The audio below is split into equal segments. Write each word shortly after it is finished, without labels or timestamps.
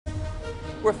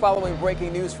We're following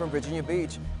breaking news from Virginia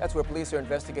Beach. That's where police are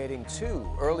investigating two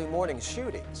early morning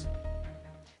shootings.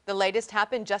 The latest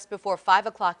happened just before 5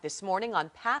 o'clock this morning on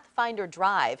Pathfinder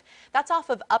Drive. That's off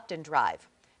of Upton Drive.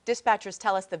 Dispatchers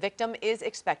tell us the victim is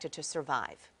expected to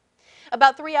survive.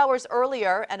 About 3 hours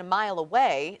earlier and a mile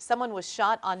away, someone was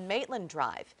shot on Maitland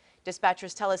Drive.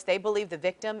 Dispatchers tell us they believe the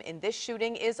victim in this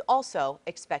shooting is also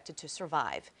expected to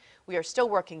survive. We are still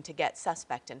working to get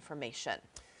suspect information.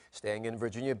 Staying in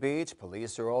Virginia Beach,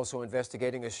 police are also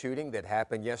investigating a shooting that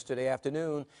happened yesterday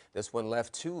afternoon. This one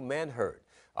left two men hurt.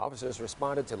 Officers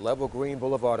responded to Level Green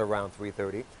Boulevard around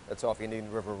 3:30. That's off Indian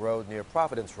River Road near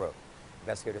Providence Road.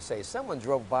 Investigators say someone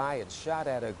drove by and shot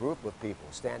at a group of people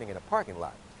standing in a parking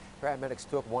lot. Paramedics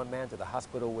took one man to the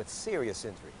hospital with serious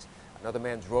injuries. Another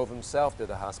man drove himself to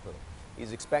the hospital.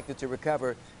 He's expected to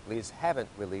recover. Police haven't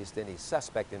released any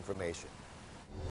suspect information.